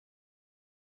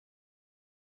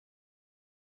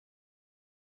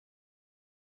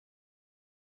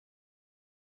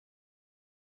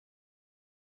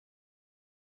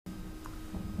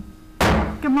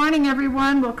Good morning,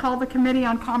 everyone. We'll call the Committee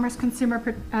on Commerce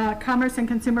and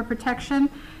Consumer Protection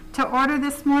to order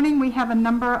this morning. We have a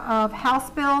number of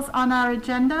House bills on our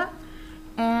agenda,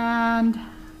 and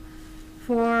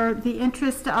for the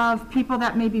interest of people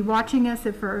that may be watching us,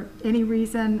 if for any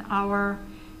reason our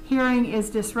hearing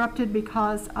is disrupted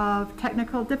because of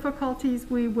technical difficulties,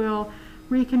 we will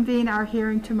reconvene our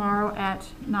hearing tomorrow at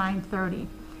 9:30.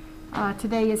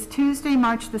 Today is Tuesday,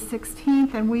 March the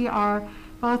 16th, and we are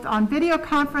both on video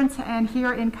conference and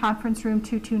here in conference room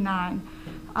 229.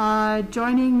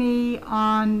 Joining me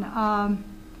on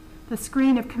the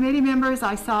screen of committee members,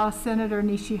 I saw Senator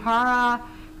Nishihara,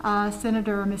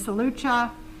 Senator Misalucha,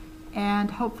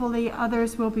 and hopefully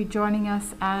others will be joining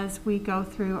us as we go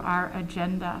through our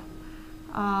agenda.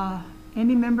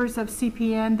 Any members of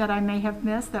CPN that I may have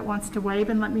missed that wants to wave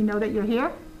and let me know that you're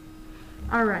here?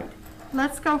 All right,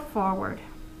 let's go forward.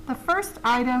 The first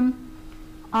item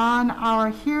on our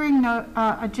hearing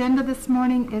agenda this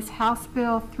morning is House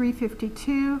Bill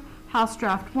 352, House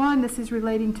Draft 1. This is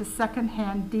relating to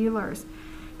secondhand dealers.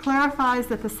 Clarifies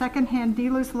that the secondhand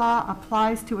dealers law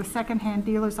applies to a secondhand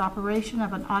dealer's operation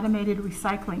of an automated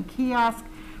recycling kiosk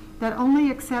that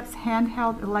only accepts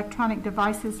handheld electronic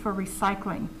devices for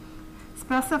recycling.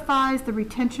 Specifies the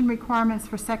retention requirements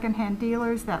for secondhand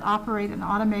dealers that operate an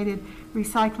automated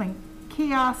recycling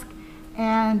kiosk,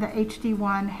 and the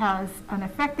HD1 has an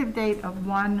effective date of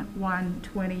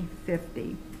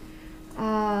 1/1/2050.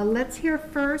 Let's hear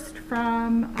first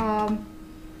from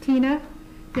Tina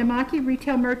Yamaki,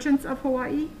 Retail Merchants of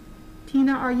Hawaii.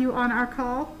 Tina, are you on our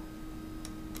call?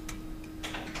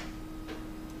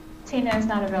 Tina is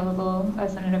not available,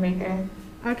 Senator Baker.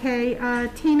 Okay,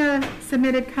 Tina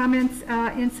submitted comments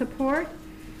in support.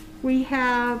 We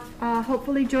have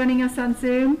hopefully joining us on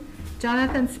Zoom,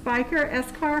 Jonathan Spiker,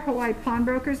 SCAR, Hawaii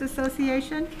Pawnbrokers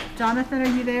Association. Jonathan,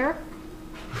 are you there?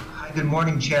 Hi, good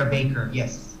morning, Chair Baker.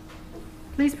 Yes.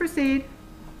 Please proceed.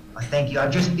 Thank you.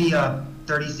 I'll just be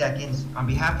 30 seconds. On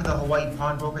behalf of the Hawaii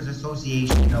Pawnbrokers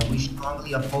Association, we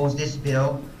strongly oppose this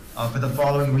bill for the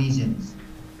following reasons.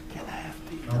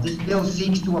 This bill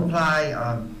seeks to apply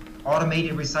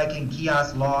automated recycling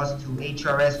kiosk laws to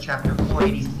HRS Chapter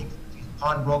 486, which is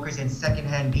pawnbrokers and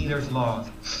secondhand dealers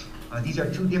laws. These are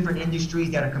two different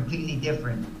industries that are completely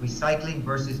different, recycling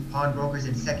versus pawnbrokers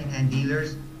and secondhand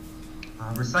dealers.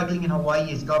 Recycling in Hawaii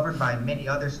is governed by many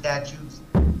other statutes,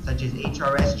 such as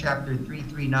HRS Chapter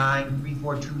 339,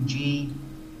 342G,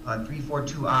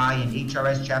 342I, and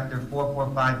HRS Chapter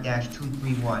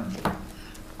 445-231.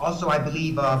 Also, I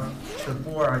believe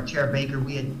before Chair Baker,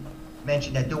 we had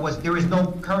mentioned that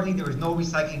currently there is no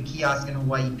recycling kiosk in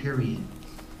Hawaii, period.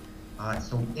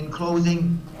 So in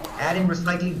closing, adding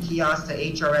recycling kiosks to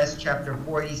HRS Chapter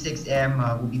 486M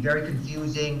will be very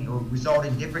confusing. It will result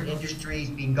in different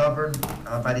industries being governed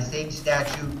by the same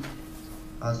statute.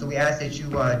 So we ask that you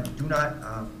do not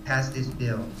pass this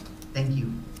bill. Thank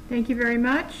you. Thank you very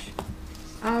much.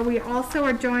 We also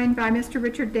are joined by Mr.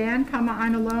 Richard Dan,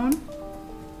 I'm alone.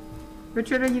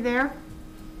 Richard, are you there?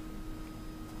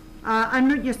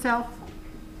 Unmute yourself.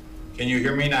 Can you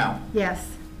hear me now?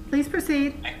 Yes. Please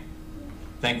proceed.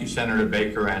 Thank you, Senator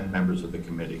Baker and members of the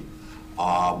committee.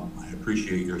 I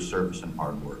appreciate your service and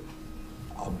hard work.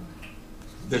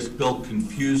 This bill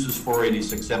confuses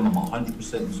 486M. I'm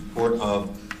 100% in support of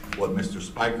what Mr.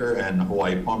 Spiker and the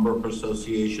Hawaii Pawnbrokers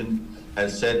Association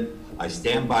has said. I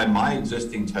stand by my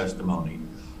existing testimony.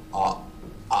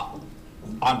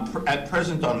 At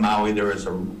present on Maui, there is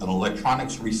an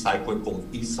electronics recycler called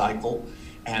eCycle,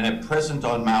 and at present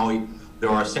on Maui, there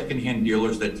are secondhand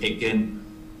dealers that take in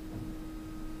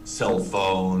cell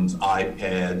phones,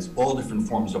 iPads, all different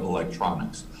forms of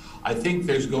electronics. I think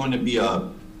there's going to be a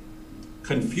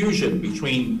confusion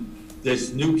between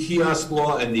this new kiosk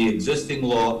law and the existing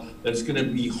law that's going to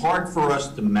be hard for us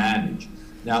to manage.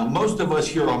 Now, most of us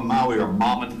here on Maui are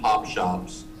mom and pop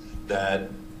shops that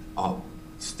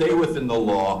stay within the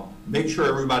law, make sure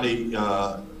everybody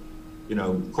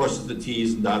crosses the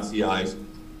T's and dots the I's,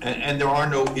 and there are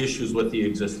no issues with the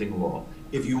existing law.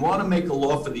 If you want to make a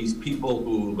law for these people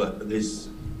who this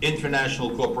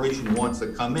international corporation wants to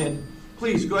come in,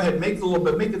 please go ahead, make the law,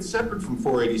 but make it separate from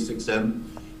 486M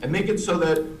and make it so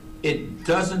that it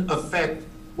doesn't affect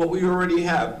what we already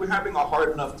have. We're having a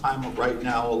hard enough time right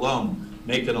now alone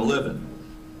making a living.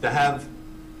 To have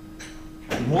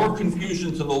more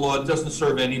confusion to the law, it doesn't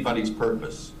serve anybody's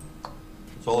purpose.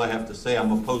 That's all I have to say.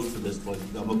 I'm opposed to this bill.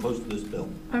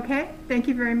 Okay, thank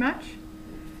you very much.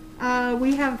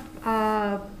 We have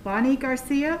Bonnie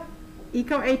Garcia,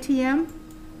 Eco ATM.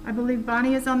 I believe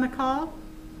Bonnie is on the call.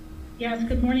 Yes,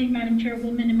 good morning, Madam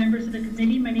Chairwoman and members of the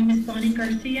committee. My name is Bonnie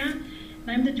Garcia,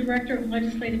 and I'm the Director of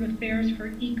Legislative Affairs for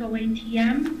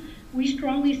EcoATM. We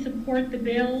strongly support the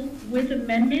bill with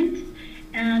amendments,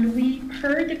 and we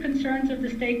heard the concerns of the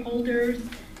stakeholders.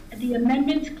 The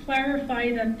amendments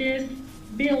clarify that this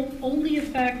bill only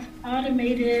affects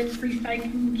automated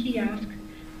recycling kiosks.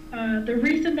 The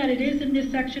reason that it is in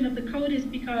this section of the code is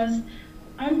because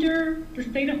under the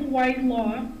state of Hawaii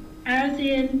law, as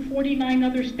in 49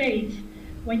 other states,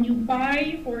 when you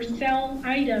buy or sell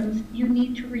items, you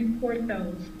need to report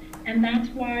those. And that's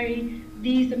why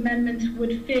these amendments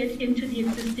would fit into the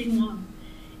existing law.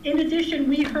 In addition,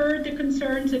 we heard the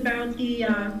concerns about the,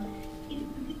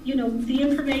 the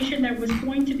information that was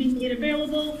going to be made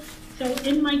available. So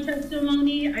in my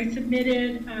testimony, I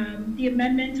submitted the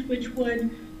amendments which would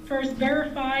first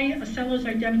verify a seller's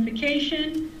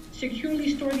identification,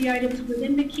 securely store the items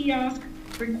within the kiosk,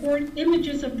 record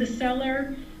images of the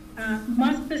seller,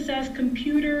 must possess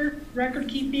computer record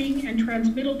keeping and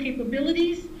transmittal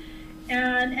capabilities,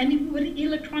 and it would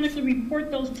electronically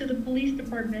report those to the police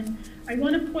department. I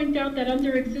want to point out that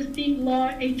under existing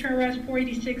law, HRS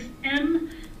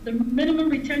 486M, the minimum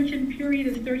retention period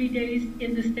is 30 days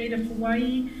in the state of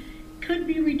Hawaii, could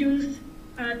be reduced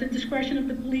at the discretion of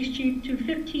the police chief to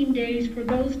 15 days for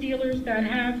those dealers that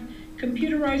have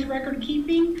computerized record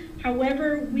keeping.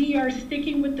 However, we are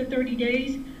sticking with the 30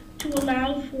 days to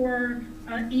allow for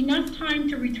enough time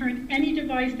to return any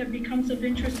device that becomes of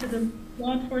interest to the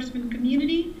law enforcement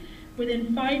community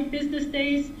within 5 business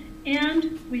days,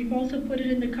 and we've also put it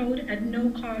in the code at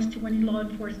no cost to any law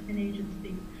enforcement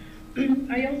agency.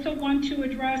 I also want to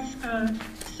address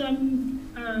some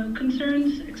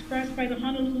concerns expressed by the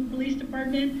Honolulu Police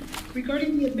Department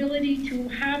regarding the ability to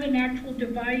have an actual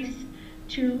device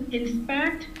to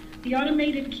inspect. The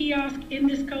automated kiosk in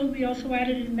this code, we also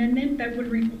added an amendment that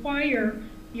would require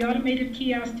the automated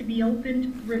kiosk to be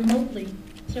opened remotely.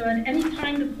 So at any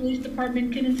time, the police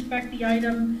department can inspect the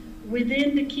item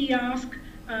within the kiosk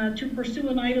to pursue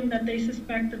an item that they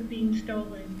suspect of being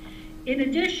stolen. In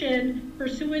addition,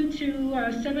 pursuant to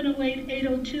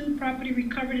 708-802, property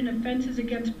recovered in offenses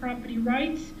against property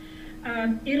rights,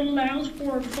 it allows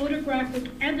for photographic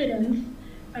evidence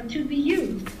to be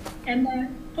used, and that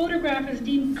photograph is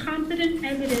deemed competent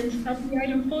evidence of the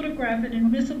item photographed and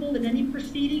admissible in any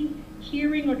proceeding,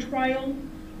 hearing, or trial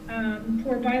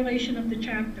for violation of the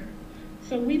chapter.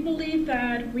 So we believe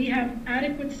that we have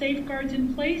adequate safeguards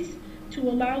in place to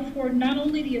allow for not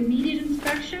only the immediate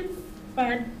inspection,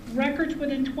 but records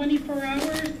within 24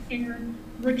 hours and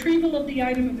retrieval of the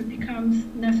item if it becomes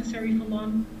necessary for law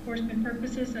enforcement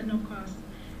purposes at no cost.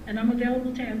 And I'm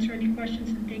available to answer any questions,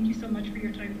 and thank you so much for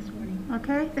your time this morning.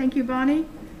 Okay, thank you, Bonnie.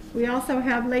 We also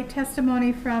have late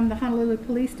testimony from the Honolulu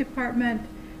Police Department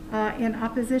in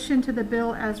opposition to the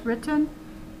bill as written.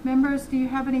 Members, do you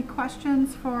have any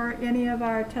questions for any of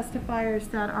our testifiers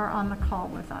that are on the call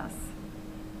with us?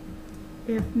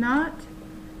 If not,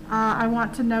 I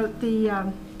want to note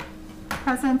the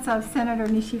presence of Senator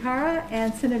Nishihara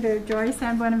and Senator Joy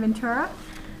San Buenaventura.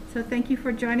 So thank you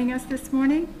for joining us this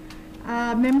morning.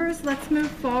 Members, let's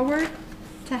move forward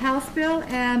to House Bill,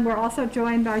 and we're also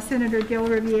joined by Senator Gil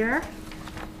Riviere.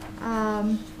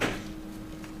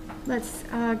 Let's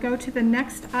go to the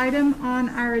next item on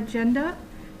our agenda.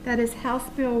 That is House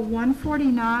Bill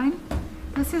 149.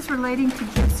 This is relating to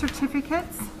gift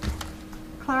certificates.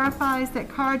 Clarifies that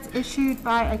cards issued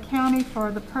by a county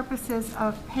for the purposes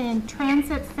of paying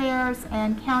transit fares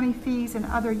and county fees and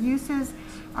other uses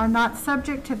are not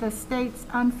subject to the state's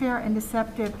unfair and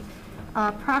deceptive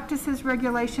practices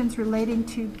regulations relating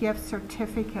to gift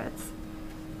certificates.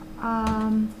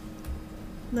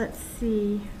 Let's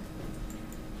see.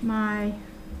 I'm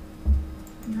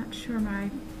not sure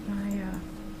my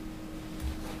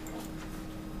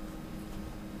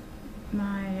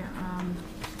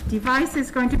device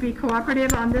is going to be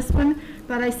cooperative on this one,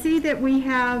 but I see that we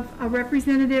have a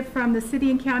representative from the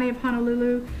City and County of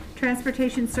Honolulu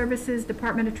Transportation Services,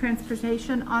 Department of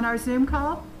Transportation on our Zoom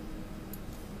call.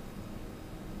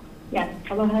 Yes,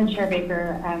 aloha, Chair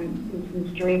Baker. This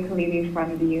is Joy Kaliwi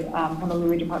from the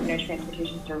Honolulu Department of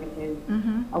Transportation Services.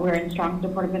 We're in strong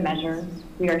support of the measure.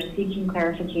 We are seeking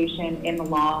clarification in the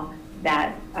law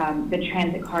that the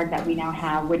transit card that we now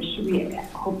have, which we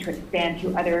hope to expand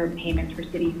to other payments for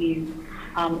city fees,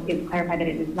 is clarified that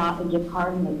it is not a gift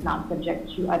card and is not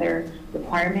subject to other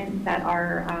requirements that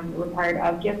are required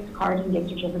of gift cards and gift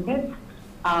certificates.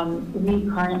 We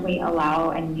currently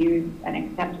allow and use and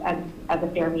accept as a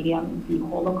fare medium the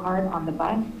holo card on the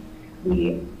bus.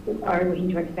 We are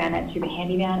looking to expand that to the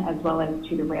handyman as well as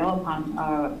to the rail upon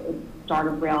start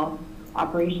of rail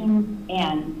operations,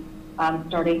 and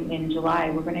starting in July,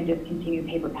 we're going to discontinue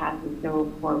paper passes.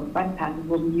 So for bus passes,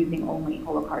 we'll be using only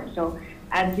holocards. So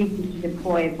as we seek to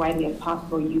deploy as widely as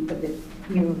possible use of this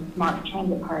new smart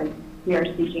transit card, we are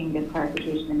seeking this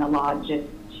clarification in the law just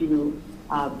to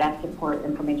best support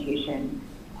implementation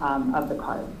of the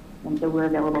card. And so we're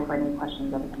available for any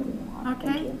questions of the committee.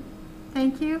 Okay.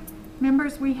 Thank you.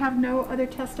 Members, we have no other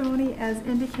testimony. As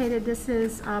indicated, this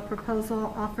is a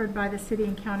proposal offered by the City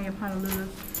and County of Honolulu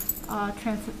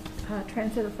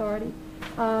Transit Authority.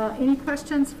 Any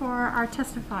questions for our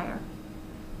testifier?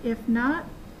 If not,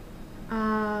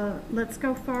 let's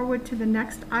go forward to the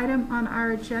next item on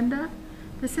our agenda.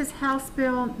 This is House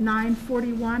Bill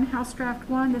 941, House Draft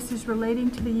 1. This is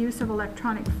relating to the use of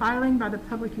electronic filing by the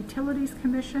Public Utilities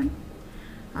Commission.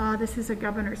 This is a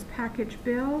governor's package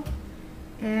bill.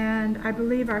 And I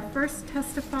believe our first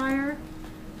testifier,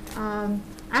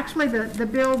 actually the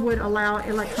bill would allow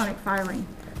electronic filing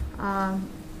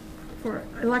for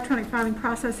electronic filing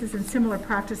processes and similar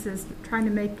practices, trying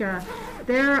to make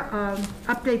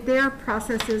update their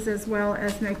processes as well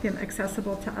as make them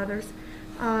accessible to others.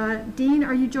 Dean,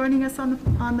 are you joining us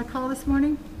on the call this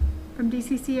morning from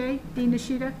DCCA? Dean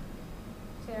Nishida?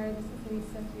 Chair, this is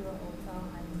Lisa Hiroota.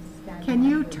 I'm standing. Can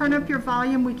you turn up your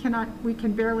volume? We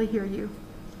can barely hear you.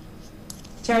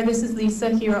 Chair, this is Lisa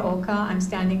Hiroota. I'm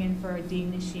standing in for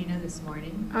Dean Nishina this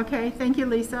morning. Okay, thank you,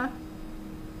 Lisa.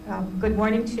 Good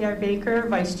morning, Chair Baker,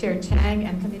 Vice Chair Chang,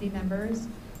 and committee members.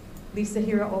 Lisa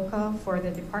Hiroota for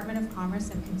the Department of Commerce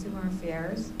and Consumer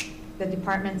Affairs. The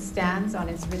department stands on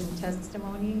its written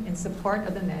testimony in support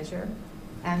of the measure,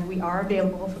 and we are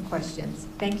available for questions.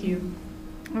 Thank you.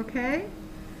 Okay.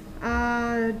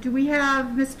 Do we have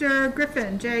Mr.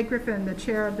 Griffin, Jay Griffin, the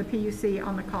chair of the PUC,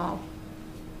 on the call?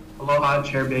 Aloha,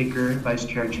 Chair Baker, Vice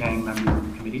Chair Chang, members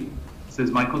of the committee. This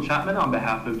is Michael Chapman on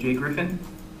behalf of Jay Griffin.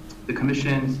 The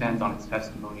commission stands on its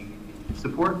testimony in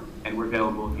support, and we're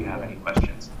available if you have any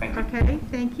questions. Thank you. Okay,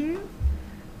 thank you.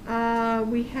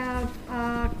 We have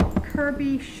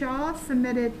Kirby Shaw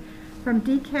submitted from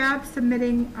DCAB,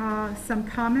 submitting some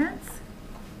comments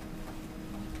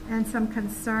and some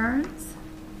concerns.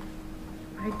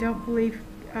 I don't believe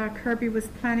Kirby was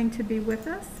planning to be with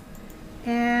us.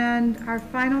 And our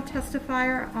final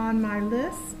testifier on my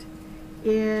list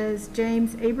is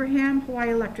James Abraham, Hawai'i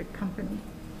Electric Company.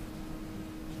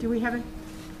 Do we have it?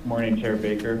 Good morning, Chair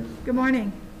Baker. Good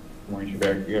morning. Good morning,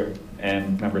 Chair Baker,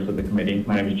 and members of the committee.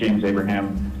 My name is James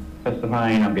Abraham,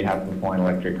 testifying on behalf of the Hawai'i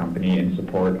Electric Company in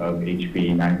support of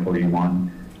HB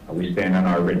 941. We stand on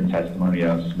our written testimony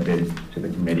that was submitted to the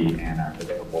committee and are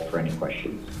available for any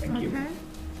questions. Thank you. Okay.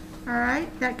 All right,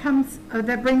 that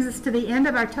brings us to the end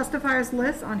of our testifiers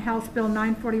list on House Bill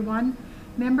 941.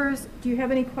 Members, do you have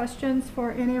any questions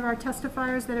for any of our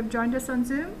testifiers that have joined us on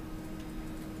Zoom?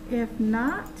 If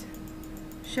not,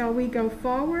 shall we go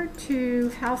forward to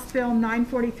House Bill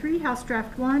 943, House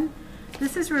Draft 1.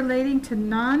 This is relating to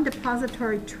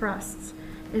non-depository trusts.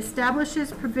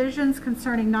 Establishes provisions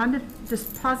concerning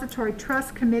non-depository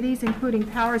trust committees, including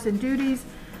powers and duties,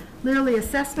 yearly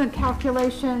assessment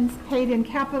calculations, paid-in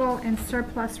capital, and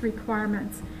surplus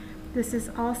requirements. This is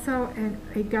also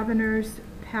a governor's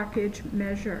package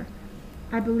measure.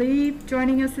 I believe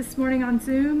joining us this morning on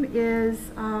Zoom is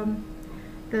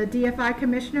the DFI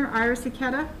Commissioner, Iris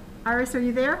Ikeda. Iris, are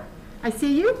you there? I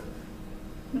see you.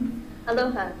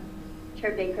 Aloha,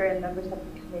 Chair Baker and members of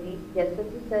the committee. Yes, this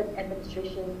is an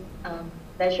administration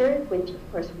measure, which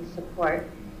of course we support.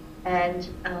 And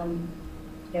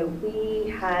we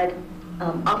had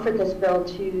offered this bill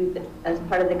as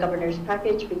part of the governor's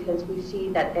package because we see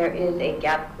that there is a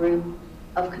gap group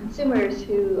of consumers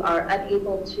who are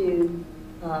unable to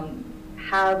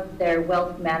have their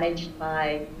wealth managed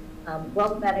by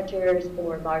wealth managers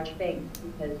or large banks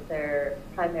because their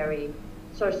primary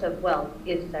source of wealth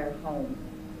is their home.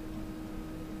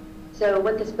 So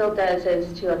what this bill does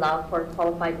is to allow for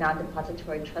qualified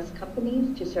non-depository trust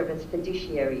companies to serve as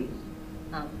fiduciaries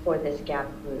for this gap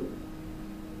group.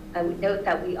 I would note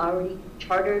that we already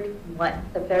chartered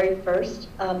the very first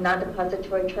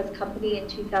non-depository trust company in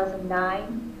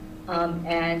 2009,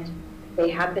 and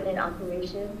they have been in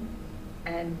operation,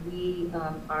 and we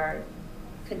are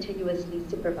continuously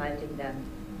supervising them.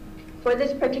 For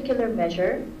this particular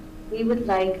measure, we would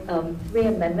like 3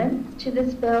 amendments to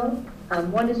this bill.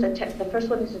 The first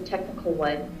one is a technical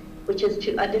one, which is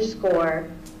to underscore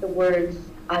the words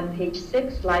on page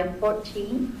 6, line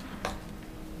 14,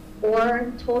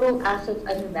 or total assets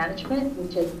under management,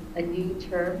 which is a new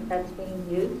term that's being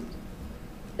used.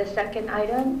 The second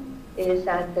item is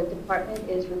that the department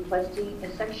is requesting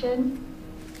a section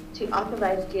to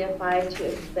authorize GFI to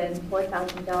expend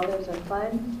 $4,000 of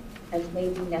funds as may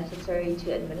be necessary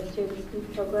to administer the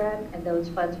food program, and those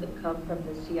funds would come from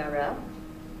the CRF.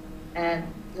 And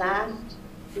last,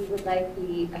 we would like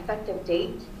the effective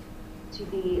date to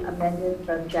be amended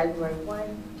from January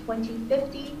 1,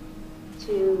 2050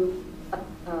 to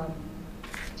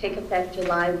take effect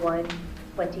July 1,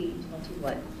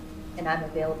 2021. And I'm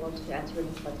available to answer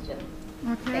any questions.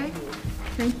 Okay. Thank you.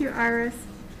 Thank you, Iris.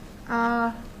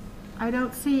 I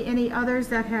don't see any others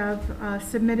that have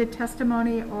submitted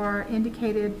testimony or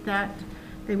indicated that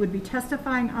they would be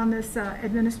testifying on this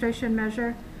administration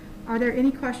measure. Are there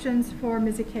any questions for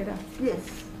Ms. Ikeda?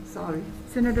 Yes, sorry.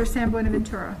 Senator San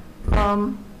Buenaventura.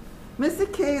 Ms.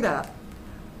 Ikeda,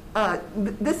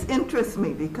 this interests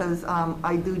me because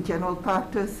I do general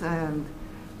practice and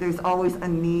there's always a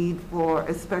need for,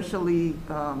 especially,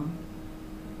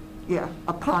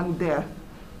 upon death,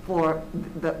 for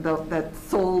that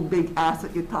sole big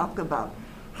asset you talked about.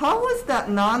 How was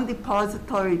that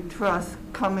non-depository trust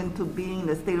come into being in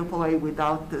the state of Hawaii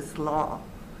without this law?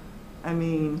 I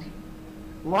mean,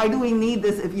 why do we need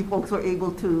this if you folks were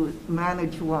able to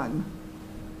manage one?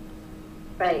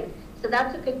 Right, so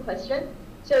that's a good question.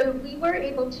 So we were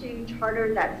able to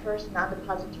charter that first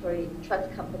non-depository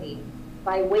trust company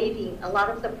by waiving a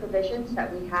lot of the provisions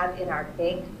that we have in our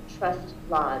bank trust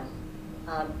laws.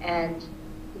 And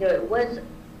you know, it was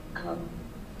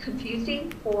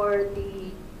confusing for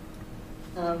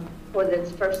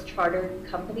this first chartered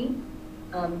company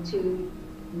to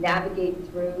navigate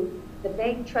through the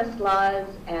bank trust laws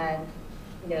and,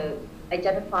 you know,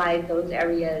 identify those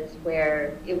areas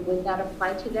where it would not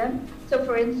apply to them. So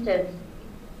for instance,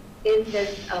 in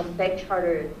this bank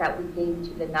charter that we gave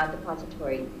to the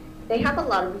non-depository, they have a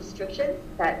lot of restrictions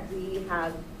that we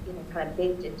have, you know, kind of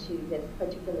baked into this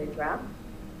particular draft.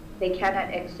 They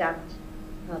cannot accept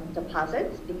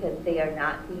deposits because they are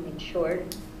not being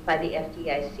insured by the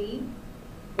FDIC.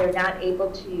 They're not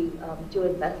able to do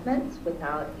investments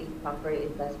without a proper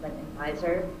investment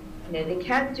advisor. You know, they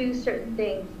can't do certain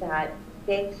things that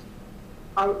banks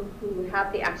who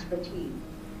have the expertise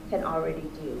can already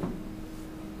do.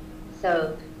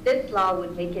 So this law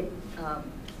would make it,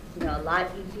 you know, a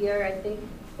lot easier, I think,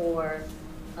 for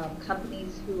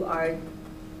companies who are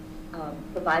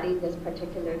providing this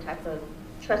particular type of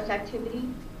trust activity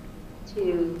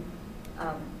to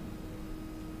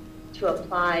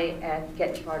apply and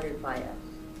get chartered by us.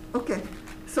 Okay,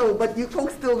 so, but you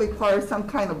folks still require some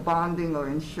kind of bonding or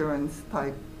insurance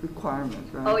type requirement,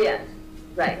 right? Oh, yes,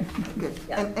 right. Okay.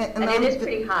 Yeah. And it is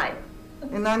pretty high.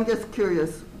 And I'm just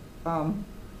curious,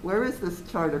 where is this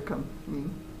charter company?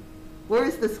 Where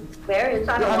is this? Where? It's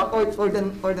on a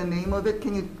or the name of it?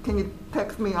 Can you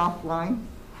text me offline?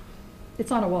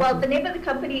 It's on a wall. Well, the name of the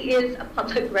company is a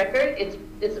public record.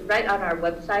 It's right on our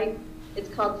website. It's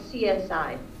called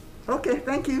CSI. Okay,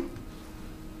 thank you.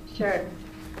 Sure.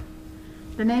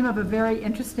 The name of a very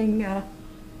interesting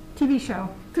TV show.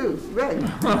 Too, right.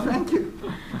 Thank you.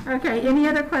 Okay, any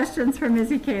other questions for Ms.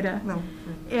 Ikeda? No.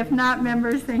 If not,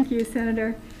 members, thank you,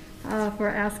 Senator, for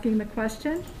asking the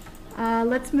question.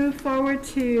 Let's move forward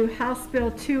to House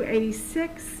Bill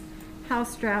 286,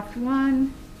 House Draft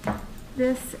 1.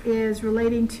 This is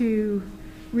relating to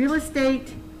real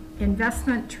estate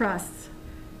investment trusts,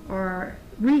 or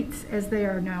REITs as they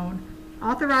are known.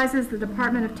 Authorizes the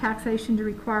Department of Taxation to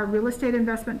require real estate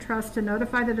investment trusts to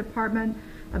notify the department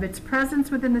of its presence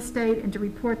within the state and to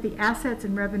report the assets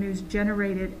and revenues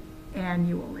generated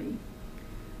annually.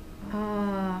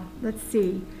 Let's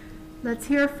see. Let's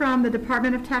hear from the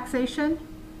Department of Taxation.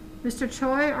 Mr.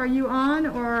 Choi, are you on,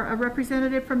 or a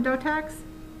representative from DOTAX?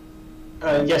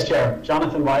 Yes, Chair.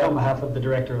 Jonathan White on behalf of the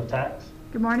Director of Tax.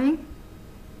 Good morning.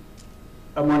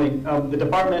 Good morning. The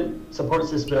department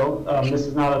supports this bill. This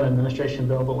is not an administration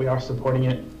bill, but we are supporting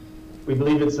it. We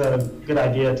believe it's a good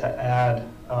idea to add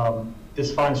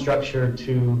this fine structure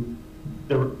to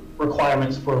the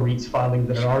requirements for REITs filing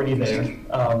that are already there.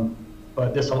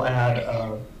 But this will add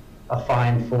a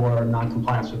fine for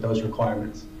non-compliance with those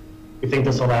requirements. We think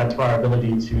this will add to our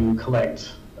ability to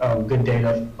collect good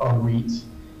data on REITs.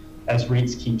 As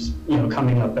REITs keeps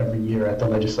coming up every year at the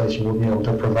legislation, we'll be able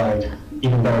to provide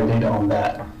even better data on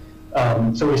that.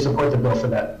 So we support the bill for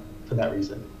that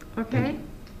reason. Okay,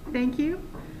 thank you.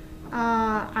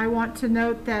 I want to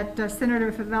note that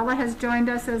Senator Favela has joined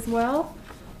us as well.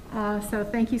 So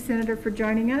thank you, Senator, for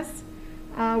joining us.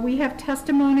 We have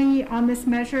testimony on this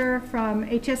measure from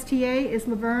HSTA. Is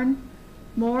Laverne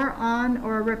Moore on,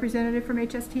 or a representative from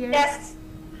HSTA? Yes.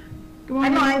 Good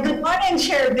morning. I'm on. Good morning,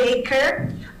 Chair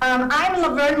Baker. I'm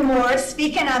Laverne Moore,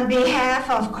 speaking on behalf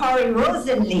of Corey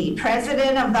Rosenlee,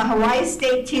 President of the Hawaii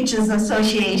State Teachers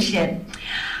Association.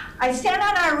 I stand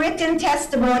on our written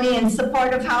testimony in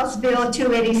support of House Bill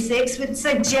 286 with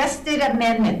suggested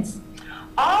amendments.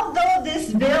 Although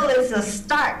this bill is a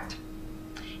start,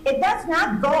 it does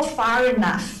not go far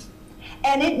enough,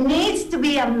 and it needs to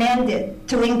be amended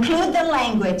to include the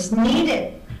language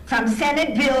needed from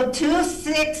Senate Bill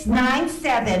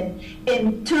 2697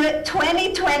 in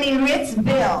 2020 Ritz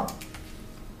bill.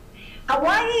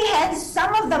 Hawaii has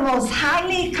some of the most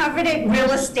highly coveted real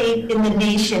estate in the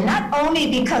nation, not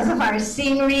only because of our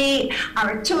scenery,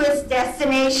 our tourist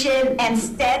destination, and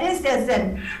status as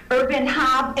an urban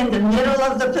hub in the middle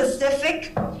of the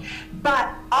Pacific,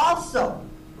 but also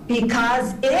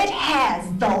because it has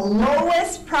the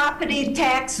lowest property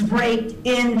tax rate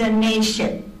in the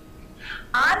nation.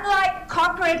 Unlike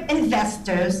corporate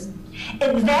investors,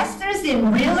 investors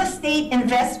in real estate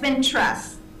investment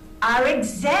trusts are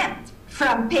exempt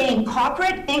from paying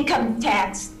corporate income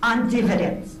tax on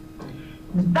dividends.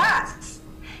 Thus,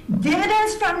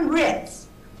 dividends from REITs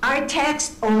are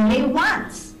taxed only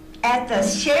once at the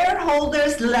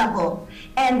shareholders level,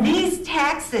 and these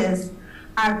taxes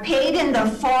are paid in the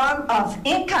form of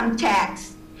income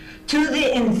tax to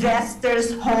the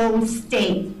investor's home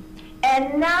state.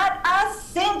 And not a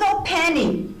single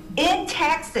penny in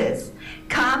taxes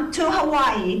come to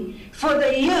Hawaii for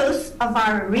the use of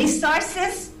our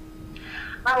resources,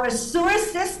 our sewer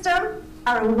system,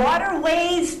 our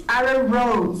waterways, our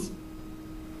roads.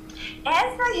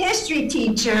 As a history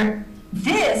teacher,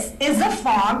 this is a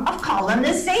form of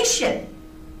colonization.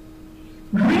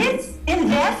 REITs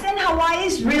invest in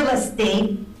Hawaii's real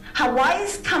estate,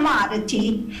 Hawaii's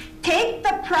commodity, take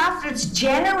the profits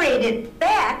generated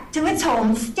back to its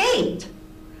home state,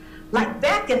 like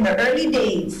back in the early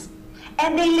days,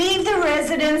 and they leave the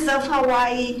residents of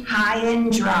Hawaii high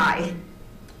and dry.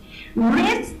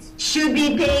 REITs should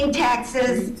be paying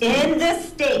taxes in the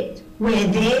state where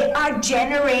they are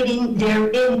generating their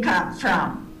income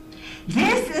from.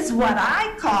 This is what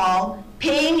I call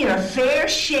paying your fair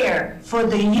share for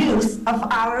the use of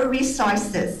our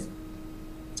resources.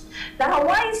 The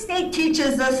Hawaii State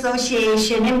Teachers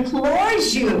Association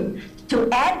implores you to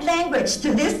add language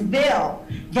to this bill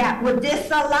that would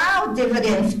disallow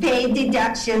dividends paid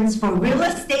deductions for real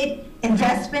estate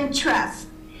investment trusts,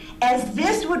 as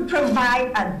this would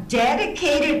provide a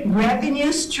dedicated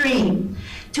revenue stream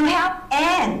to help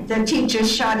end the teacher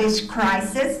shortage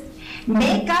crisis,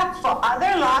 make up for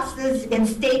other losses in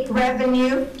state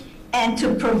revenue, and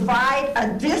to provide a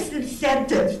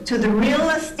disincentive to the real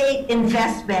estate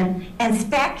investment and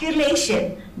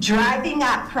speculation driving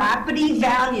up property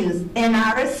values in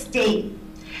our state.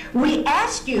 We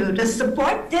ask you to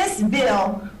support this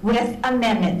bill with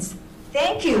amendments.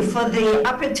 Thank you for the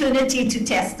opportunity to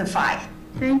testify.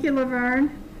 Thank you, Laverne.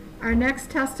 Our next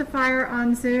testifier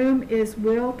on Zoom is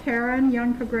Will Caron,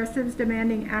 Young Progressives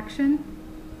Demanding Action.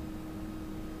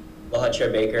 Aloha, Chair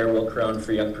Baker. Will Caron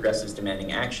for Young Progressives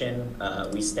Demanding Action.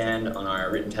 We stand on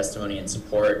our written testimony in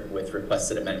support with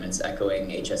requested amendments echoing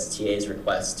HSTA's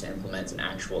request to implement an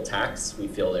actual tax. We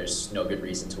feel there's no good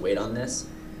reason to wait on this.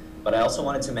 But I also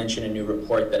wanted to mention a new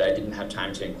report that I didn't have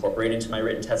time to incorporate into my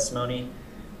written testimony.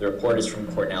 The report is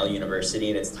from Cornell University,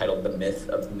 and it's titled The Myth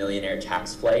of Millionaire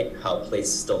Tax Flight, How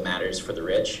Place Still Matters for the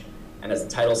Rich. And as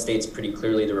the title states pretty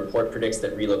clearly, the report predicts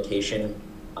that relocation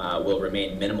will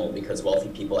remain minimal because wealthy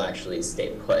people actually stay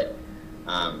put.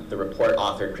 The report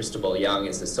author, Christobal Young,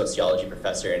 is a sociology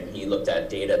professor, and he looked at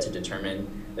data to determine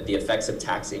that the effects of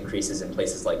tax increases in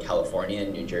places like California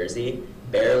and New Jersey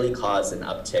barely caused an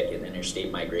uptick in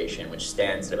interstate migration, which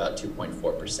stands at about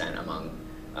 2.4% among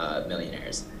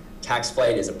millionaires. Tax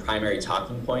flight is a primary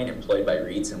talking point employed by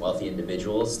REITs and wealthy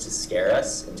individuals to scare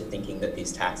us into thinking that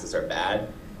these taxes are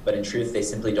bad, but in truth, they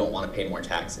simply don't want to pay more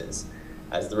taxes.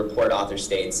 As the report author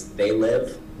states, they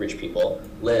live, rich people,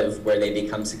 live where they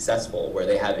become successful, where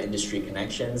they have industry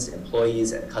connections,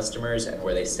 employees, and customers, and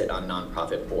where they sit on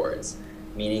nonprofit boards,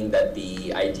 meaning that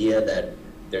the idea that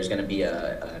there's going to be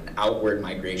an outward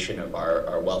migration of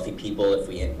our wealthy people if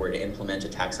we were to implement a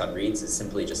tax on REITs is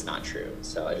simply just not true.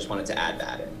 So I just wanted to add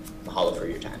that, and mahalo for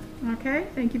your time. Okay,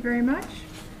 thank you very much.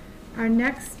 Our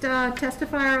next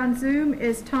testifier on Zoom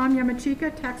is Tom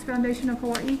Yamachika, Tax Foundation of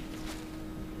Hawaii.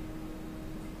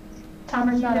 Tom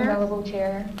is not available,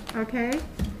 Chair. Okay.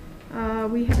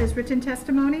 We have his written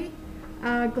testimony.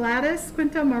 Gladys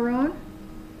Quinto Marron,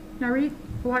 Narit,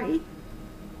 Hawaii.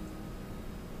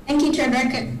 Thank you, Chair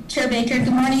Baker.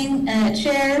 Good morning,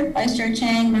 Chair, Vice Chair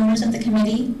Chang, members of the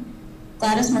committee.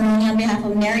 Gladys Maroni on behalf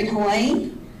of Narit,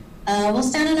 Hawaii. We'll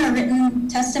stand on our written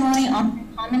testimony on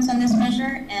comments on this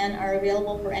measure and are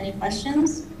available for any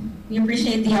questions. We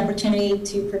appreciate the opportunity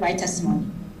to provide testimony.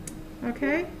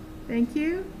 Okay, thank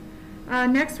you.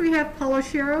 Next we have Paul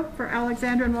Oshiro for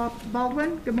Alexander and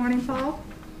Baldwin. Good morning, Paul.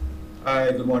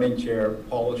 Hi, good morning, Chair.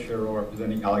 Paul Oshiro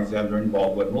representing Alexander and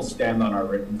Baldwin. We'll stand on our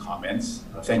written comments.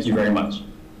 Thank you very much.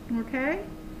 Okay.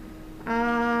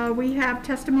 We have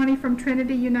testimony from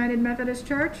Trinity United Methodist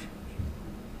Church.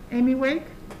 Amy Wake.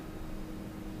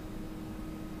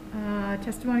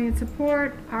 Testimony in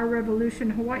support, Our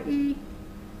Revolution Hawai'i.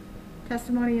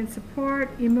 Testimony in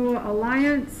support, Imua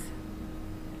Alliance.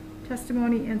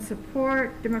 Testimony in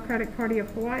support, Democratic Party of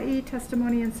Hawaii.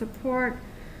 Testimony in support,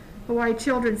 Hawaii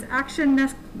Children's Action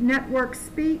Network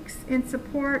Speaks. In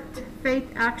support,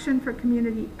 Faith Action for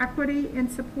Community Equity. In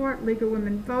support, League of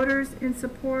Women Voters. In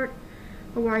support,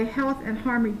 Hawaii Health and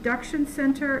Harm Reduction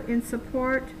Center. In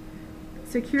support,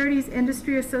 Securities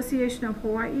Industry Association of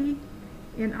Hawaii.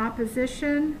 In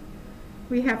opposition,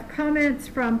 we have comments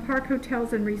from Park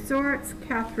Hotels and Resorts,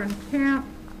 Catherine Camp,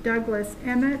 Douglas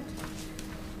Emmett.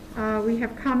 We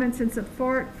have comments in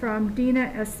support from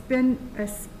Dina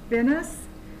Espinas,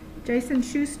 Jason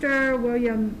Schuster,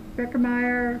 William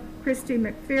Beckermeyer, Christy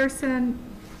McPherson,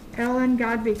 Ellen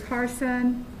Godby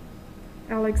Carson,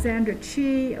 Alexandra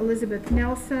Chi, Elizabeth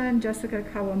Nelson, Jessica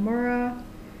Kawamura,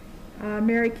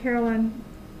 Mary Carolyn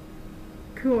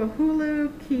Kuahulu,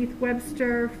 Keith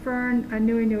Webster, Fern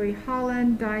Anuinui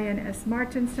Holland, Diane S.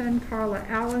 Martinson, Carla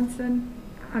Allison,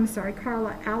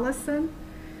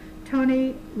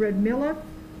 Tony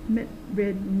Redmilovich,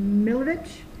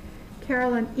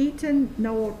 Carolyn Eaton,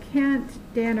 Noel Kent,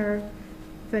 Danner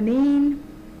Vanine,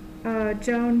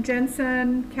 Joan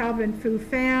Jensen, Calvin Fu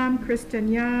Pham,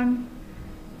 Kristen Young,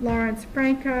 Lawrence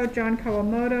Franco, John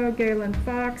Kawamoto, Galen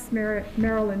Fox,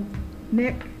 Marilyn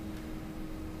Nick,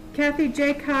 Kathy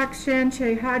J. Cox, Shan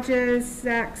Che Hodges,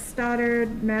 Zach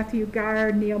Stoddard, Matthew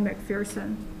Geyer, Neil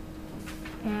McPherson.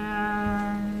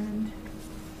 And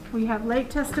we have late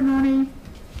testimony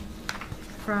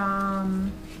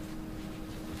from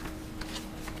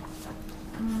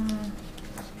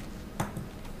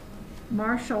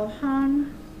Marshall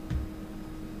Hung,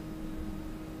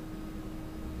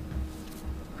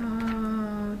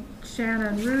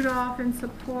 Shannon Rudolph in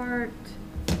support,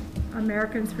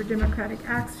 Americans for Democratic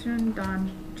Action,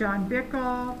 John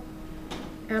Bickle,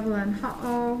 Evelyn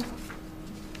Ha'o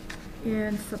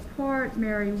in support,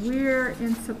 Mary Weir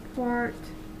in support,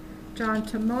 John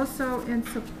Tomoso in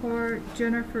support,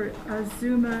 Jennifer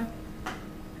Azuma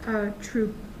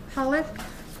Trupulik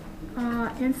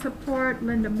in support,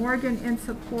 Linda Morgan in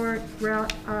support,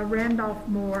 Randolph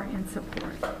Moore in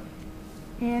support.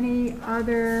 Any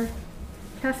other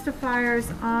testifiers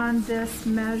on this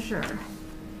measure?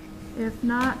 If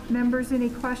not, members, any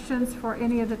questions for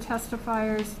any of the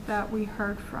testifiers that we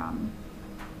heard from?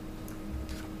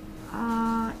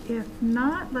 If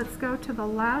not, let's go to the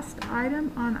last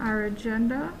item on our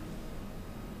agenda.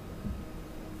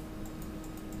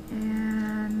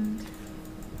 And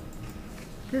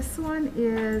this one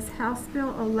is House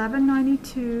Bill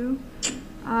 1192,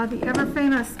 the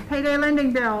ever-famous payday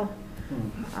lending bill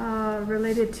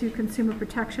related to consumer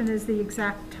protection is the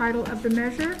exact title of the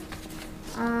measure.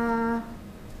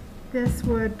 This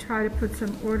would try to put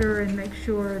some order and make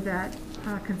sure that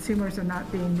consumers are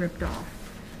not being ripped off.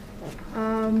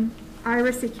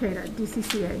 Iris Ikeda,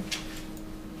 DCCA.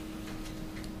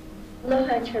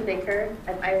 Aloha, Chair Baker.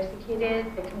 I'm Iris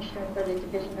Ikeda, the Commissioner for the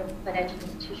Division of Financial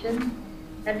Institutions.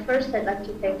 And first, I'd like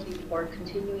to thank you for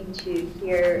continuing to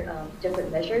hear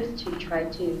different measures to try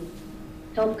to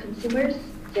help consumers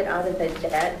get out of the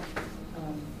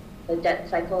debt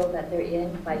cycle that they're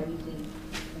in by using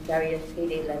various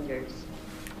payday lenders.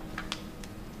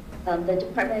 The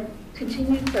department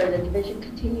continues, or the division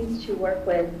continues to work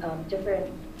with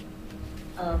different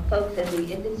folks in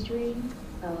the industry,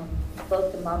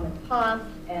 both the mom and pops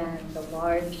and the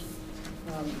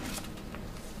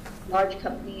large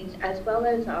companies, as well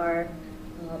as our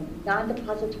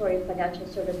non-depository financial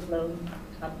service loan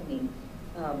companies,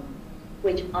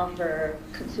 which offer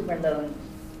consumer loans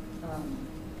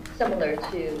similar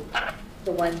to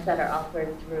the ones that are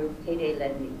offered through payday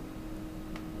lending.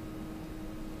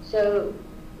 So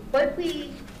what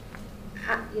we,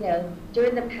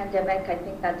 during the pandemic, I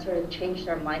think that sort of changed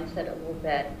our mindset a little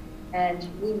bit. And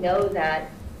we know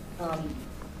that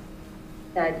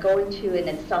that going to an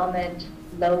installment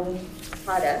loan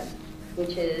product,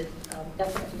 which is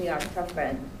definitely our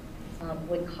preference,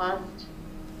 would cost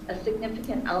a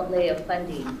significant outlay of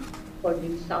funding for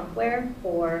new software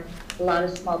for a lot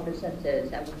of small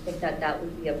businesses, and we think that that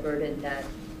would be a burden that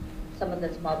some of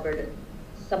the small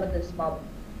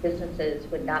businesses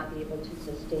would not be able to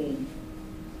sustain.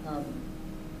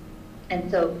 And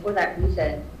so for that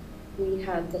reason, we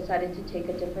have decided to take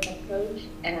a different approach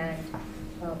and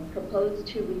propose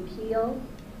to repeal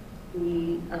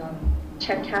the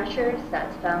check cashers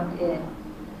that's found in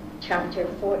Chapter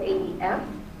 480F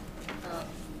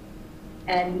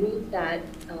and move that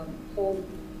whole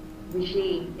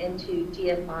regime into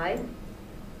DFI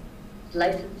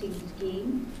licensing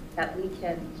scheme that we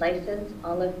can license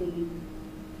all of these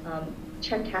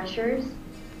check cashers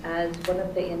as one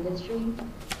of the industry.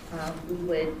 We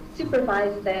would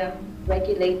supervise them,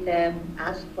 regulate them,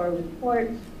 ask for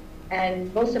reports,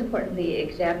 and most importantly,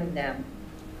 examine them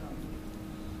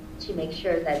to make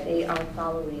sure that they are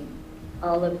following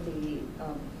all of the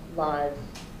laws,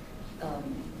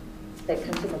 the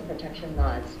consumer protection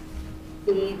laws.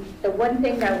 The one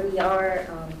thing that we are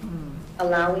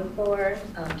allowing for,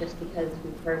 just because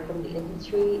we've heard from the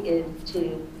industry, is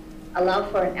to allow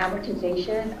for an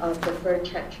amortization of deferred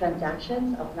check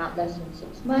transactions of not less than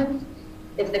 6 months.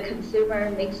 If the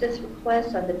consumer makes this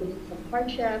request on the basis of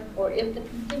hardship, or if the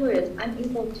consumer is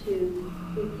unable to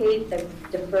repay the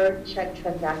deferred check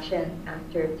transaction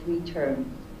after 3 terms.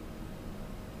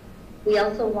 We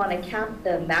also want to cap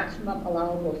the maximum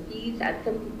allowable fees at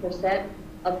 50%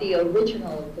 of the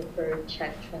original deferred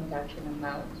check transaction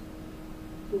amount.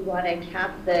 We want to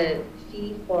cap the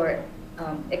fee for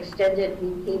extended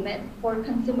repayment for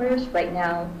consumers. Right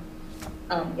now,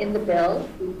 in the bill,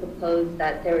 we propose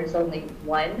that there is only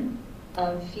one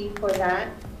fee for that.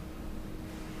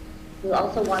 We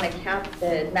also want to cap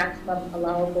the maximum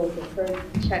allowable deferred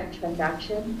check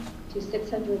transaction to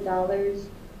 $600.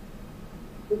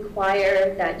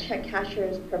 Require that check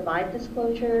cashers provide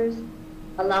disclosures,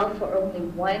 allow for only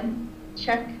one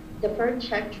deferred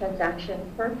check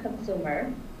transaction per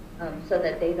consumer, so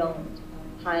that they don't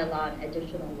pile on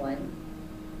additional ones,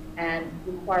 and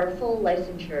require full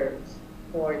licensures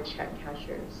for check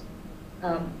cashers.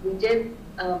 We did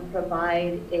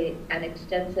provide an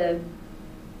extensive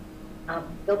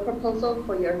bill proposal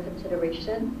for your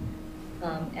consideration,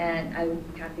 and I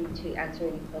would be happy to answer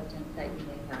any questions that you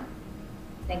may have.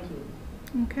 Thank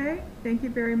you. Okay, thank you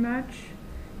very much.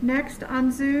 Next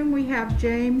on Zoom, we have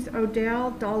James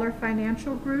Odell, Dollar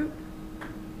Financial Group,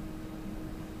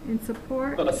 in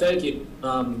support. Thank you.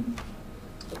 I'm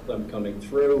coming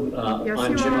through. Yes,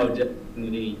 I'm you Jim are. Odell,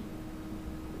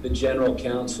 the General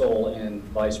Counsel and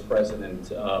Vice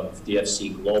President of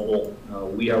DFC Global.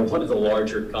 We are one of the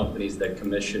larger companies that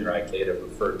Commissioner Ikeda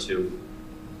referred to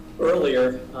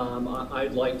earlier.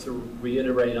 I'd like to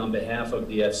reiterate on behalf of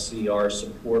DFC our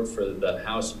support for the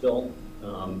House bill.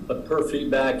 But per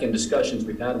feedback and discussions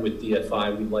we've had with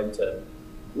DFI, we'd like to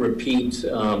repeat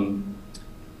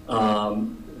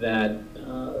that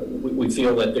we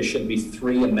feel that there should be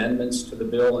 3 amendments to the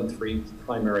bill in 3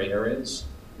 primary areas.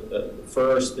 The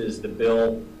first is the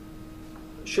bill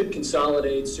should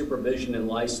consolidate supervision and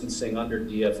licensing under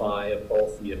DFI of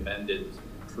both the amended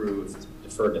approved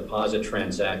deferred deposit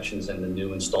transactions and the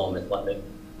new installment lending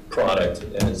product,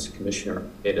 as Commissioner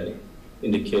Ikeda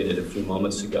indicated a few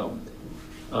moments ago.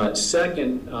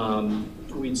 Second,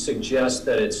 we'd suggest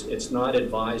that it's not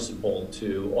advisable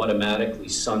to automatically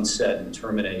sunset and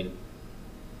terminate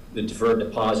the deferred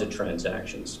deposit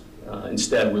transactions.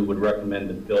 Instead, we would recommend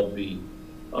the bill be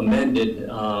amended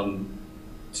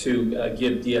to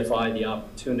give DFI the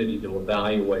opportunity to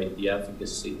evaluate the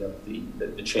efficacy of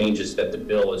the changes that the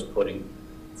bill is putting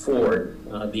forward.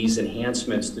 These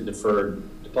enhancements to deferred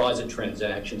deposit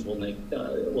transactions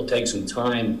will take some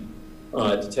time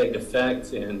to take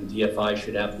effect, and DFI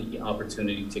should have the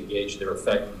opportunity to gauge their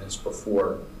effectiveness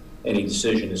before any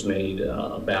decision is made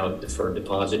about deferred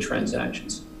deposit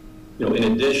transactions. In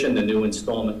addition, the new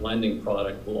installment lending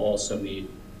product will also need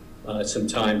some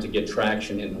time to get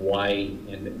traction in Hawaii,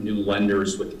 and new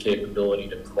lenders with the capability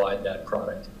to provide that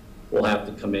product will have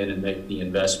to come in and make the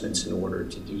investments in order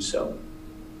to do so.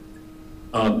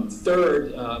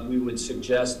 Third, we would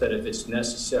suggest that if it's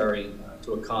necessary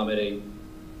to accommodate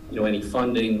any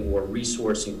funding or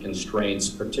resourcing constraints,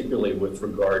 particularly with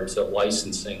regard to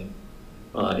licensing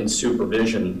and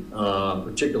supervision,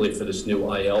 particularly for this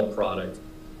new IL product,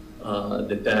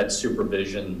 that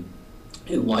supervision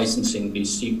and licensing be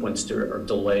sequenced or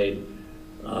delayed.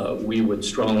 We would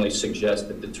strongly suggest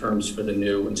that the terms for the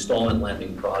new installment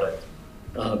lending product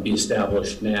be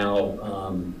established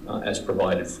now as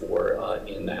provided for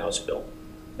in the House bill.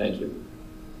 Thank you.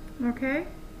 Okay,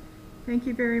 thank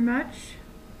you very much.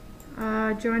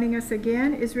 Joining us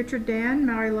again is Richard Dan,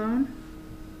 Maui Loan.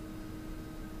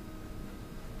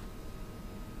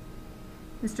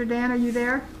 Mr. Dan, are you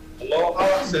there?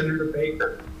 Aloha, Senator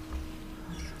Baker.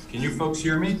 Can you folks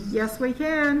hear me? Yes, we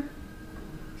can.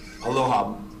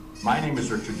 Aloha. My name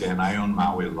is Richard Dan. I own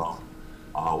Maui Loan.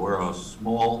 We're a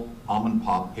small mom and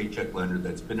pop paycheck lender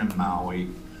that's been in Maui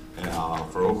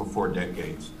for over 4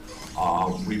 decades.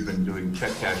 We've been doing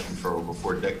check cashing for over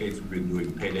 4 decades. We've been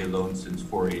doing payday loans since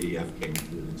 480F came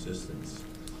into existence.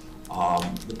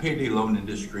 The payday loan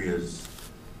industry is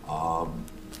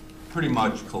pretty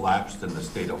much collapsed in the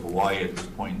state of Hawaii at this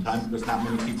point in time because not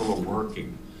many people are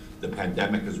working. The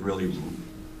pandemic has really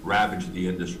ravaged the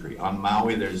industry. On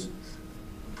Maui, there's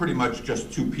pretty much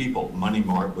just 2 people, Money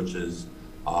Mart, which is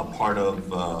part of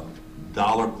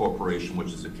Dollar Corporation,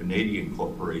 which is a Canadian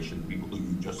corporation, people who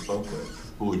you just spoke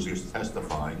with, who were just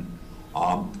testifying.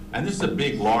 And this is a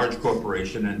big, large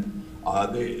corporation, and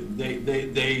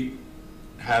they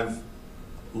have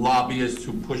lobbyists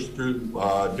who push through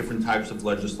different types of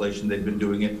legislation. They've been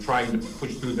doing it, trying to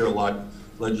push through their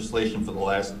legislation for the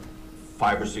last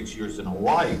 5 or 6 years in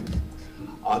Hawaii.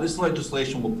 This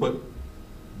legislation will put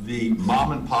the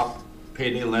mom and pop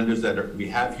payday lenders that we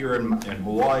have here in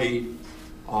Hawaii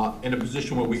in a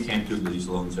position where we can't do these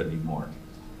loans anymore.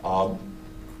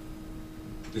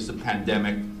 There's a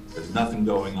pandemic, there's nothing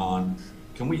going on.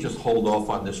 Can we just hold off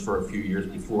on this for a few years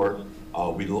before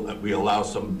we allow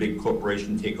some big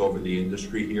corporation take over the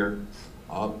industry here?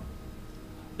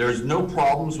 There's no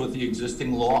problems with the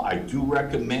existing law. I do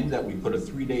recommend that we put a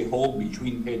 3-day hold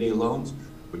between payday loans,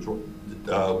 which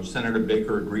Senator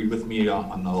Baker agreed with me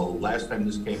on the last time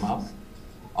this came up.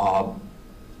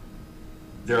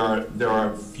 There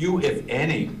are few, if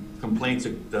any, complaints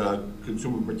at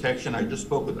Consumer Protection. I just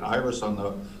spoke with Iris from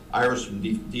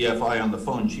DFI on the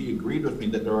phone. She agreed with me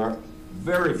that there are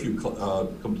very few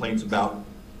complaints about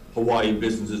Hawaii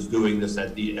businesses doing this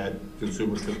at the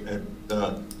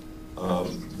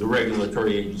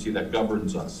regulatory agency that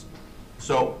governs us.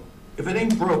 So if it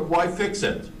ain't broke, why fix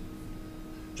it?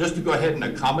 Just to go ahead and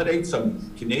accommodate some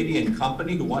Canadian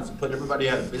company who wants to put everybody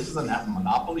out of business and have a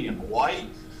monopoly in Hawaii?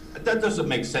 That doesn't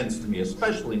make sense to me,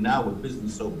 especially now with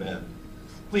business so bad.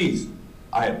 Please,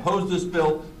 I oppose this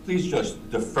bill. Please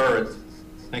just defer it.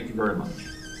 Thank you very much.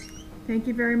 Thank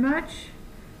you very much.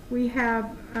 We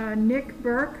have Nick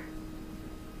Burke,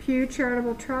 Pew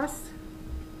Charitable Trust.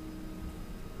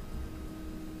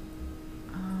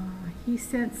 He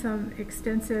sent some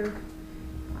extensive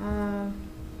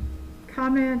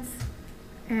comments,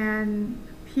 and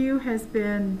Pew has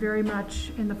been very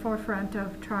much in the forefront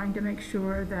of trying to make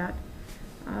sure that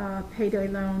payday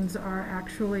loans are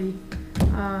actually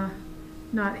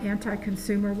not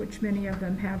anti-consumer, which many of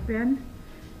them have been.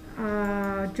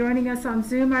 Joining us on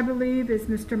Zoom, I believe, is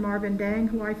Mr. Marvin Dang,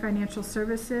 Hawai'i Financial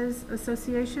Services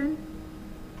Association.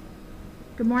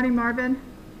 Good morning, Marvin.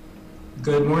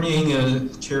 Good morning,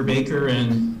 Chair Baker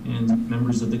and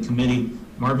members of the committee.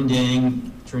 Marvin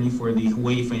Dang, attorney for the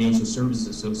Hawai'i Financial Services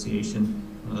Association.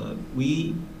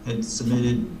 We had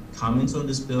submitted comments on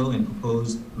this bill and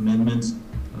proposed amendments,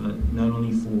 not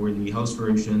only for the House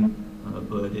version,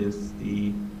 but if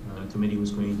the committee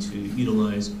was going to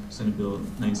utilize Senate Bill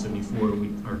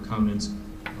 974, our comments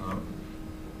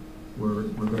were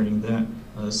regarding that.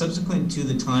 Subsequent to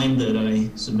the time that I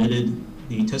submitted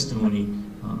the testimony,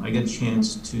 I got a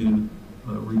chance to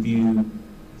review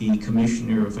the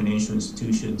Commissioner of Financial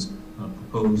Institutions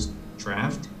proposed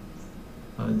draft.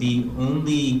 The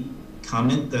only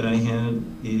comment that I have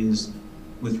is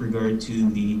with regard to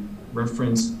the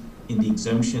reference in the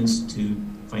exemptions to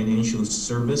financial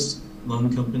service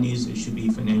loan companies. It should be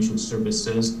financial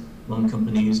services loan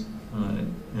companies,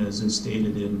 as is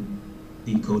stated in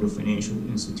the Code of Financial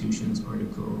Institutions,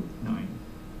 Article 9.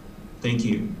 Thank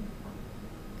you.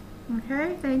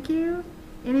 Okay, thank you.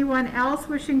 Anyone else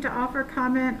wishing to offer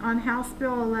comment on House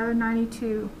Bill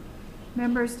 1192?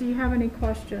 Members, do you have any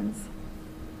questions?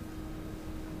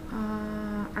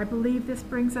 I believe this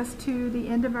brings us to the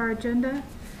end of our agenda.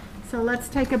 So let's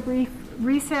take a brief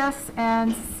recess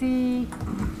and see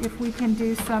if we can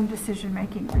do some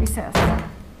decision-making. Recess.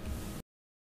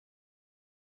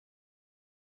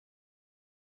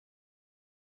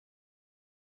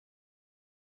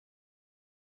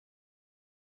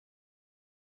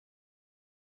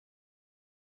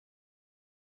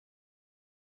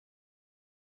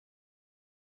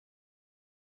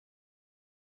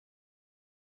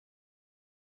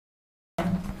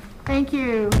 Thank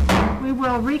you. We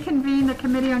will reconvene the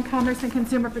Committee on Commerce and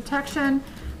Consumer Protection.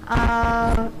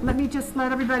 Let me just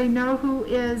let everybody know who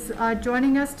is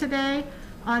joining us today.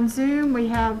 On Zoom, we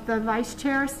have the Vice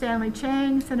Chair, Stanley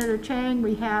Chang, Senator Chang.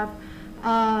 We have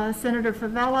Senator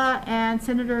Favela and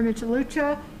Senator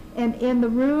Michelucha. And in the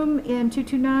room in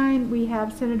 229, we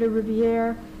have Senator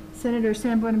Riviere, Senator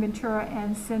San Buenaventura,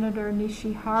 and Senator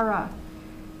Nishihara,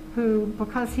 who,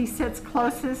 because he sits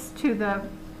closest to the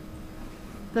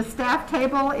The staff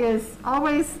table is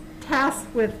always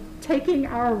tasked with taking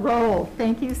our roll.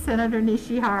 Thank you, Senator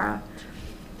Nishihara.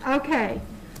 Okay,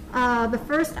 the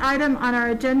first item on our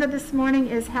agenda this morning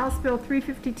is House Bill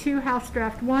 352, House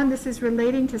Draft 1. This is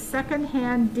relating to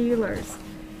secondhand dealers.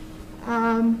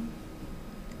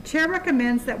 Chair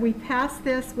recommends that we pass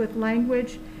this with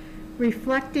language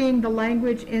reflecting the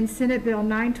language in Senate Bill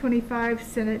 925,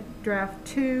 Senate Draft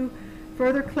 2,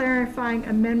 further clarifying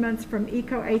amendments from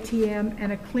ECO-ATM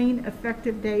and a clean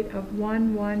effective date of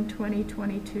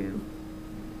 1/1/2022.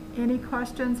 Any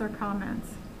questions or comments?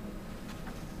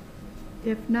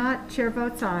 If not, chair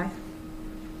votes aye.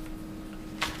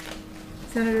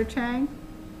 Senator Chang?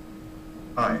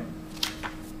 Aye.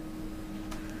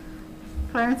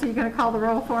 Clarence, are you going to call the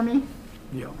roll for me?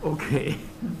 Yeah, okay.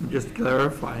 Just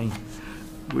clarifying.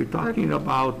 We're talking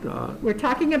about... We're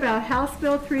talking about House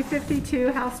Bill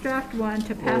 352, House Draft 1,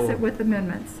 to pass it with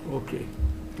amendments. Okay,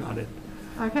 got it.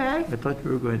 Okay? I thought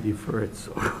we were going to defer it,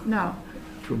 so... No.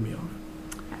 Threw me off.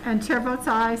 And chair votes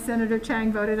aye. Senator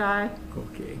Chang voted aye.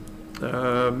 Okay.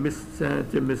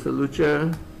 Senator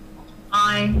Misalucha?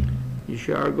 Aye.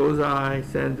 Ishar goes aye.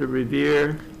 Senator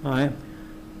Revere? Aye.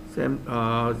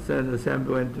 Senator San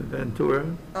Buenaventura?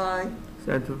 Aye.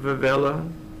 Senator Favela?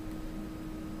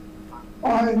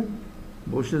 Aye.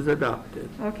 Motion is adopted.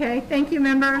 Okay, thank you,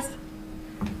 members.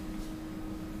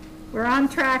 We're on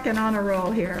track and on a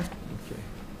roll here.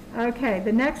 Okay,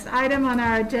 the next item on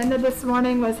our agenda this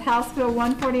morning was House Bill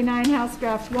 149, House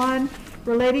Draft 1,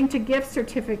 relating to gift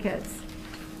certificates.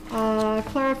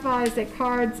 Clarifies that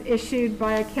cards issued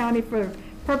by a county for the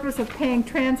purpose of paying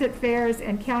transit fares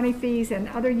and county fees and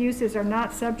other uses are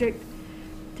not subject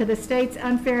to the state's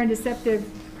unfair and deceptive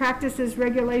practices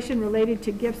regulation related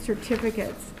to gift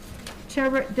certificates.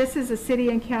 This is a city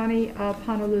and county of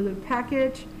Honolulu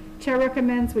package. Chair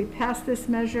recommends we pass this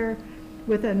measure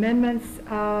with amendments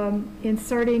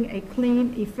inserting a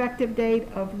clean effective date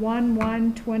of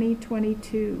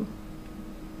 1/1/2022.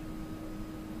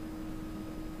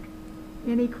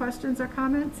 Any questions or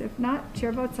comments? If not,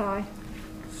 chair votes aye.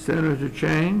 Senator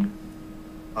Chang?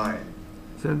 Aye.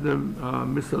 Senator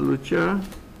Misalucha?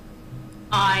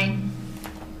 Aye.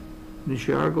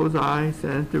 Nishar goes aye.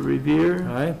 Senator Revere?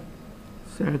 Aye.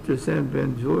 Senator San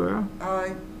Ventura?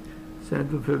 Aye.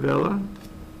 Senator Favela?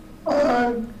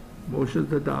 Aye. Motion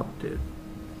is adopted.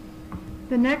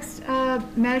 The next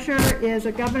measure is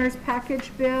a governor's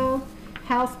package bill,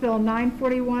 House Bill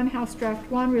 941, House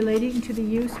Draft 1, relating to the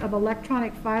use of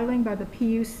electronic filing by the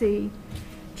PUC.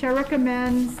 Chair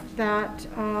recommends that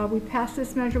we pass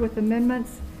this measure with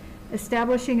amendments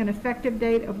establishing an effective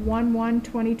date of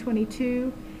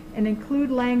 1/1/2022 and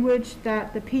include language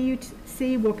that the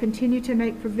PUC will continue to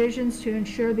make provisions to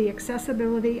ensure the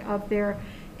accessibility of their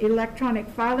electronic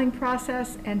filing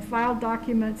process and file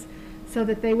documents so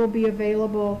that they will be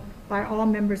available by all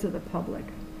members of the public.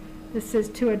 This is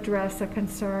to address a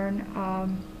concern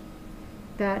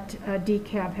that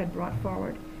DCAB had brought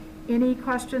forward. Any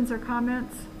questions or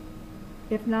comments?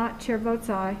 If not, chair votes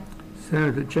aye.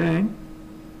 Senator Chang?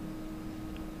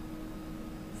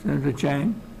 Senator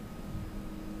Chang?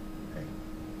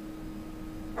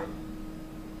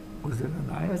 Was it an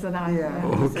aye? It was an aye.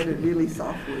 Yeah, he said it really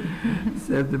softly.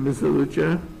 Senator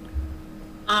Misalucha?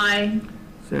 Aye.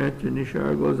 Senator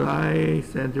Nishar goes aye.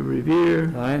 Senator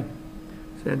Revere? Aye.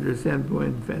 Senator San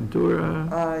Buenaventura?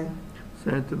 Aye.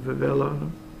 Senator Favela?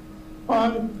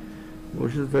 Aye.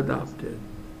 Motion is adopted.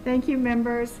 Thank you,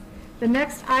 members. The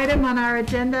next item on our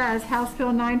agenda is House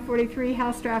Bill 943,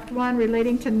 House Draft 1,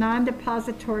 relating to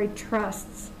non-depository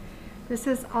trusts. This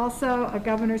is also a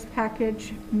governor's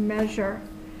package measure.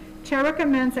 Chair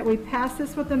recommends that we pass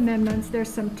this with amendments. There's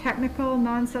some technical,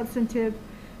 non-substantive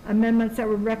amendments that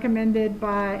were recommended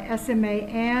by SMA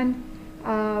and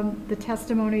the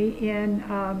testimony in,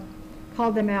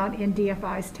 called them out in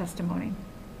DFI's testimony.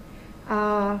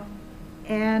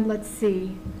 And let's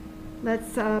see,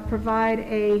 let's provide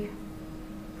a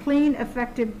clean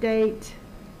effective date,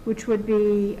 which would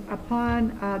be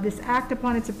upon, this act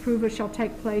upon its approval shall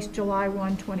take place July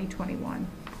 1, 2021.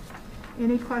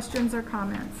 Any questions or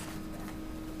comments?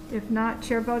 If not,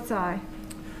 chair votes aye.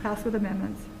 Pass with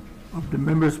amendments. Of the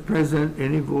members present,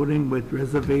 any voting with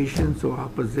reservations or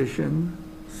opposition?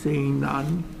 Seeing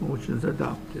none, motion is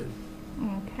adopted.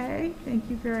 Okay, thank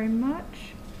you very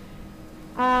much.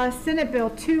 Senate Bill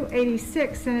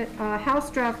 286, Senate House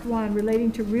Draft 1,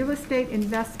 relating to real estate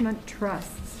investment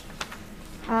trusts.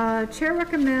 Chair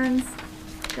recommends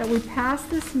that we pass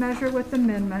this measure with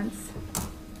amendments,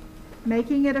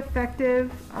 making it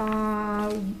effective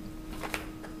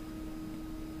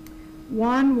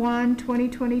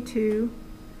 1/1/2022.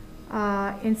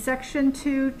 In Section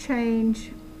 2,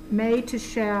 change may to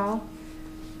shall.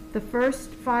 The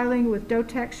first filing with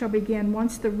DOTEC shall begin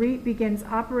once the REIT begins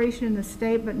operation in the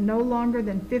state, but no longer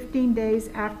than 15 days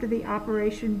after the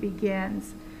operation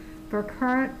begins. For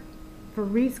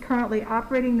REITs currently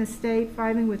operating in the state,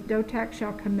 filing with DOTEC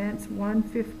shall commence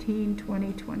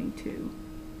 1/15/2022.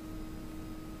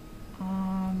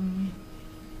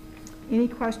 Any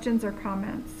questions or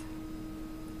comments?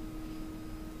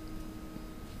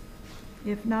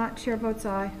 If not, chair votes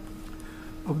aye.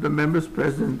 Of the members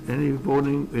present, any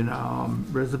voting in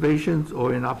reservations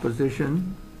or in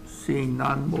opposition? Seeing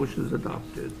none, motion is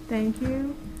adopted. Thank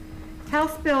you.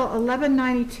 House Bill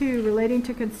 1192 relating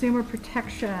to consumer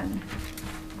protection.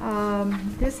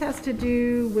 This has to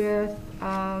do with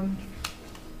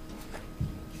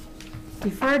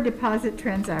deferred deposit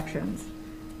transactions.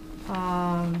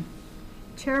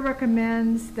 Chair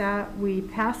recommends that we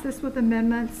pass this with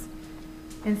amendments,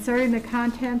 inserting the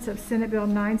contents of Senate Bill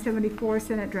 974,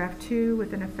 Senate Draft 2,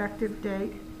 with an effective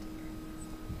date.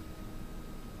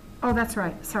 Oh, that's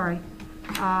right, sorry.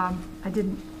 I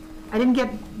didn't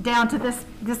get down to this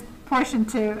portion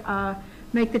to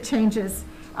make the changes.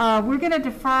 We're going to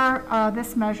defer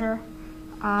this measure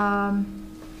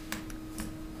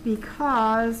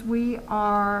because we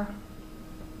are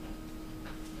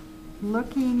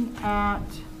looking at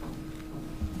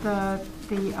the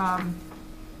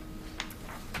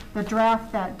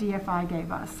draft that DFI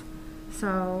gave us.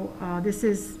 So this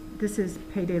is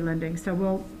payday lending. So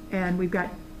we've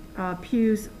got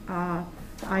Pew's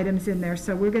items in there.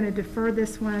 So we're going to defer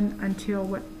this one until,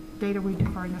 what date are we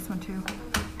deferring this one to?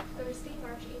 Thursday,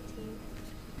 March 18th.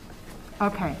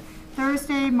 Okay,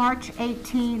 Thursday, March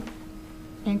 18th,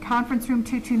 in conference room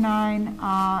 229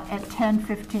 at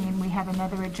 10:15. We have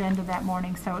another agenda that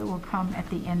morning, so it will come at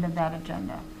the end of that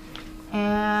agenda.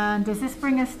 And does this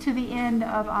bring us to the end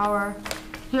of our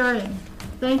hearing?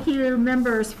 Thank you,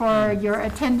 members, for your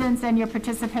attendance and your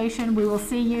participation. We will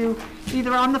see you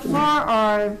either on the floor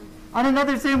or on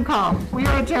another Zoom call. We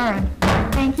are adjourned.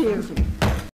 Thank you.